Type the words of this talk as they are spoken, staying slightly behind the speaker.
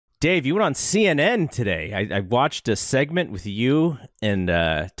Dave, you went on CNN today. I watched a segment with you and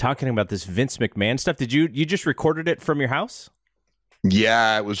talking about this Vince McMahon stuff. Did you just recorded it from your house?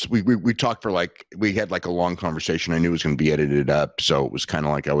 Yeah, it was. We talked for we had a long conversation. I knew it was going to be edited up, so it was kind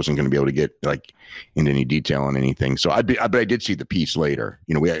of like I wasn't going to be able to get into any detail on anything. So but I did see the piece later.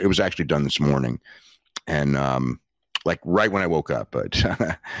 It was actually done this morning, and right when I woke up. But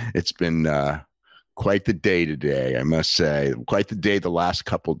it's been quite the day today, I must say. Quite the day the last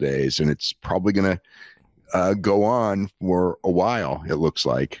couple days, and it's probably going to go on for a while. It looks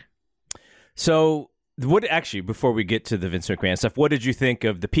like. So. Before we get to the Vince McMahon stuff, what did you think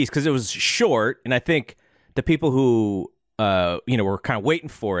of the piece? Because it was short, and I think the people who were kind of waiting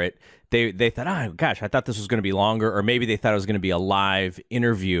for it, they thought, oh gosh, I thought this was going to be longer, or maybe they thought it was going to be a live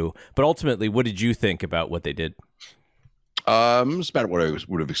interview. But ultimately, what did you think about what they did? It's about what I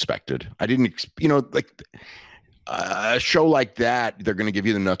would have expected. I didn't, a show like that, they're going to give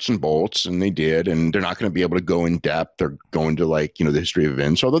you the nuts and bolts, and they did, and they're not going to be able to go in depth. They're going to the history of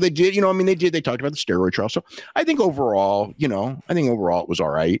Vince, although they did, they talked about the steroid trial. So I think overall, it was all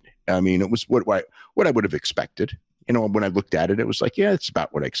right. I mean, it was what I would have expected. When I looked at it, it was yeah, it's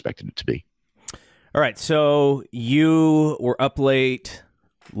about what I expected it to be. All right. So you were up late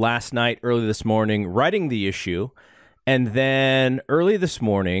last night, early this morning, writing the issue. And then early this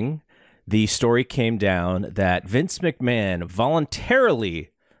morning, the story came down that Vince McMahon voluntarily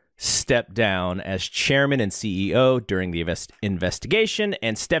stepped down as chairman and CEO during the investigation,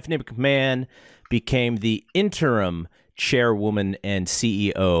 and Stephanie McMahon became the interim chairwoman and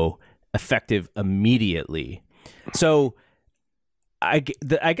CEO effective immediately. So I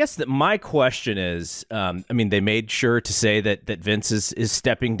guess that my question is, they made sure to say that Vince is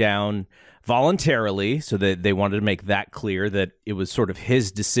stepping down voluntarily, so that they wanted to make that clear that it was sort of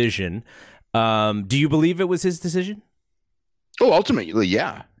his decision. Do you believe it was his decision? Oh, ultimately,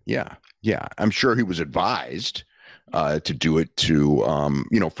 yeah. I'm sure he was advised to do it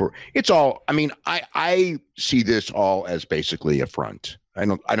for it's all. I mean, I see this all as basically a front. I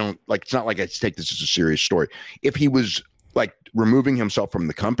don't it's not like I take this as a serious story. If he was removing himself from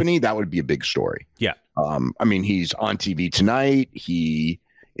the company, that would be a big story. Yeah. He's on TV tonight. He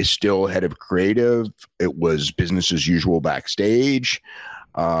is still head of creative. It was business as usual backstage,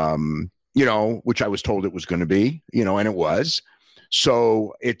 which I was told it was going to be, and it was.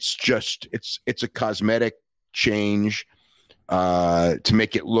 So it's just, it's a cosmetic change to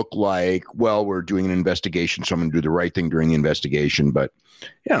make it look like, well, we're doing an investigation, so I'm going to do the right thing during the investigation. But,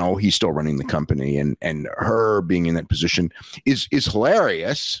 he's still running the company, and her being in that position is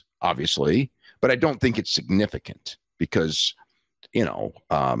hilarious, obviously, but I don't think it's significant because,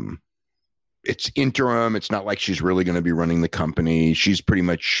 it's interim. It's not like she's really going to be running the company. She's pretty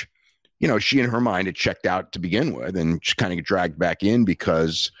much, she in her mind had checked out to begin with, and she kind of dragged back in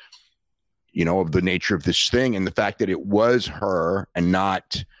because, of the nature of this thing and the fact that it was her and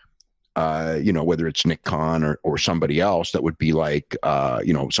not, whether it's Nick Khan or somebody else that would be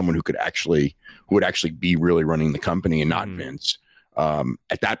someone who would actually be really running the company and not Vince.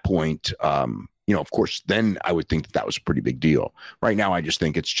 At that point, of course, then I would think that was a pretty big deal. Right now, I just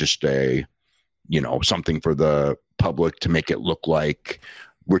think it's just something for the public to make it look like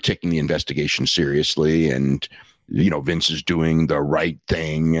we're taking the investigation seriously, and Vince is doing the right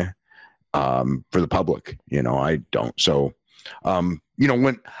thing for the public. I don't. So, when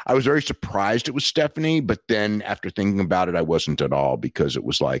I was very surprised it was Stephanie, but then after thinking about it, I wasn't at all, because it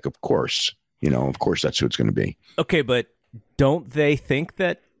was of course, that's who it's going to be. Okay, but don't they think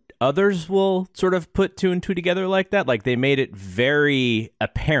that others will sort of put two and two together like that? They made it very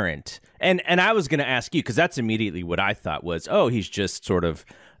apparent. And I was going to ask you, because that's immediately what I thought was, oh, he's just sort of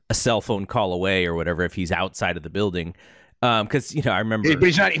a cell phone call away or whatever if he's outside of the building. Because, I remember. But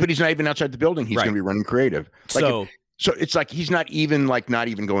he's not even outside the building. He's right. going to be running creative. So it's he's not even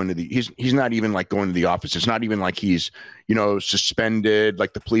going to the he's not even going to the office. It's not even he's suspended,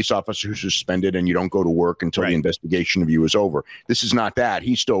 like the police officer who's suspended and you don't go to work until the investigation of you is over. This is not that.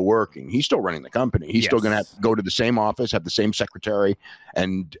 He's still working. He's still running the company. He's still going to have to go to the same office, have the same secretary,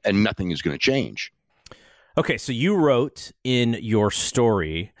 and nothing is going to change. Okay, so you wrote in your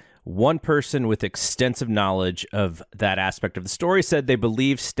story, one person with extensive knowledge of that aspect of the story said they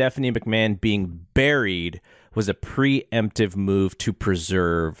believe Stephanie McMahon being buried was a preemptive move to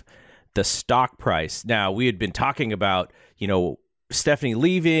preserve the stock price. Now, we had been talking about, Stephanie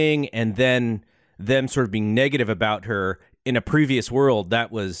leaving and then them sort of being negative about her in a previous world.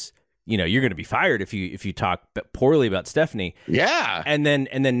 That was, you're going to be fired if you talk poorly about Stephanie. Yeah. And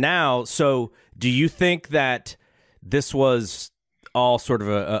then now, so do you think that this was all sort of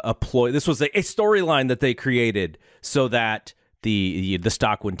a ploy? This was a storyline that they created so that the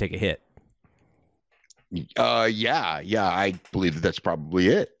stock wouldn't take a hit. Yeah, I believe that's probably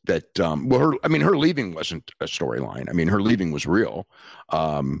it. That well, her leaving wasn't a storyline. I mean, her leaving was real.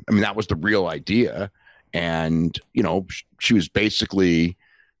 I mean, that was the real idea, and she was basically,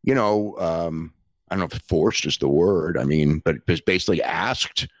 I don't know if forced is the word. I mean, but was basically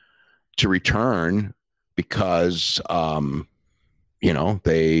asked to return because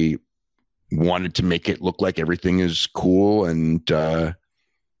they wanted to make it look like everything is cool and.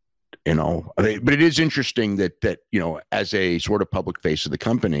 But it is interesting that as a sort of public face of the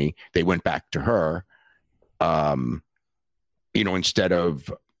company, they went back to her, instead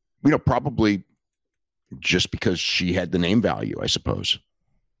of, probably just because she had the name value, I suppose.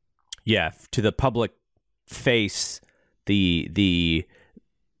 Yeah, to the public face, the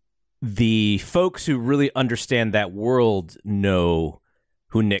folks who really understand that world know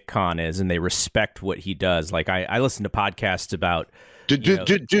who Nick Khan is, and they respect what he does. Like I listen to podcasts about. Do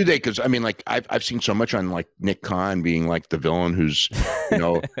they? Because I mean, like I've seen so much on like Nick Khan being like the villain who's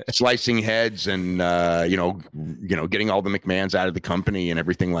slicing heads and getting all the McMahons out of the company and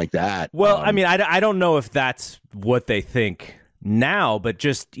everything like that. Well, I mean, I don't know if that's what they think now, but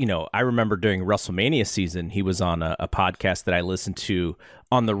just I remember during WrestleMania season, he was on a podcast that I listened to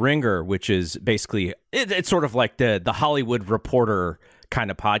on The Ringer, which is basically it's sort of like the Hollywood Reporter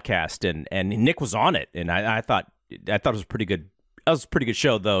kind of podcast, and Nick was on it, and I thought it was pretty good. That was a pretty good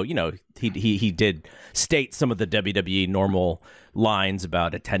show, though. He did state some of the WWE normal lines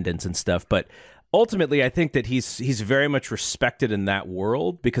about attendance and stuff, but ultimately, I think that he's very much respected in that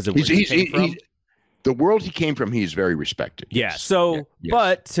world because of where he came from. The world he came from, he's very respected. Yeah. So, yes.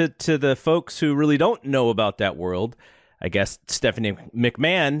 But to the folks who really don't know about that world, I guess Stephanie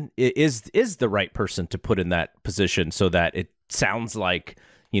McMahon is the right person to put in that position so that it sounds like.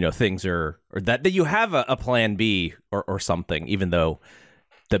 Things are, or that you have a plan B or something, even though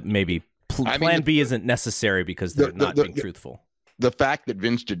that maybe plan B isn't necessary because they're not being truthful. The fact that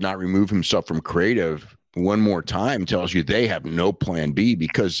Vince did not remove himself from creative one more time tells you they have no plan B,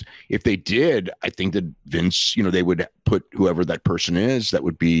 because if they did, I think that Vince, they would put whoever that person is, that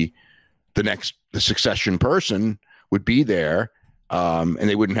would be the succession person would be there. And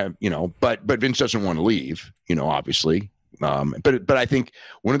they wouldn't have, but Vince doesn't want to leave, obviously. But I think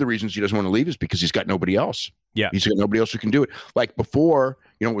one of the reasons he doesn't want to leave is because he's got nobody else. Yeah, he's got nobody else who can do it. Like before,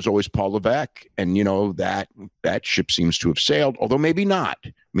 it was always Paul Levesque, and that ship seems to have sailed. Although maybe not.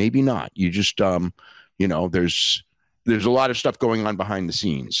 You just there's a lot of stuff going on behind the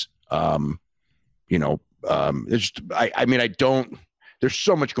scenes. There's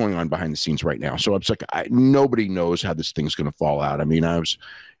so much going on behind the scenes right now. So it's like nobody knows how this thing's going to fall out. I mean, I was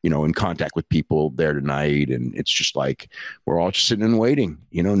in contact with people there tonight, and it's just like we're all just sitting and waiting.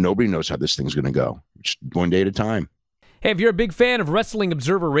 Nobody knows how this thing's going to go. Just one day at a time. Hey, if you're a big fan of Wrestling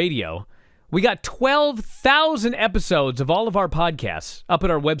Observer Radio, we got 12,000 episodes of all of our podcasts up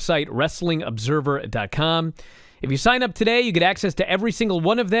at our website, WrestlingObserver.com. If you sign up today, you get access to every single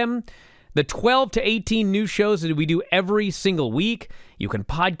one of them. The 12 to 18 new shows that we do every single week. You can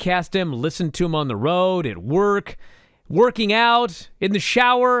podcast them, listen to them on the road, at work, working out, in the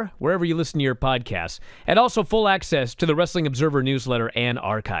shower, wherever you listen to your podcasts. And also full access to the Wrestling Observer newsletter and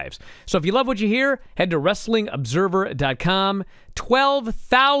archives. So if you love what you hear, head to WrestlingObserver.com.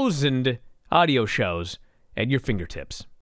 12,000 audio shows at your fingertips.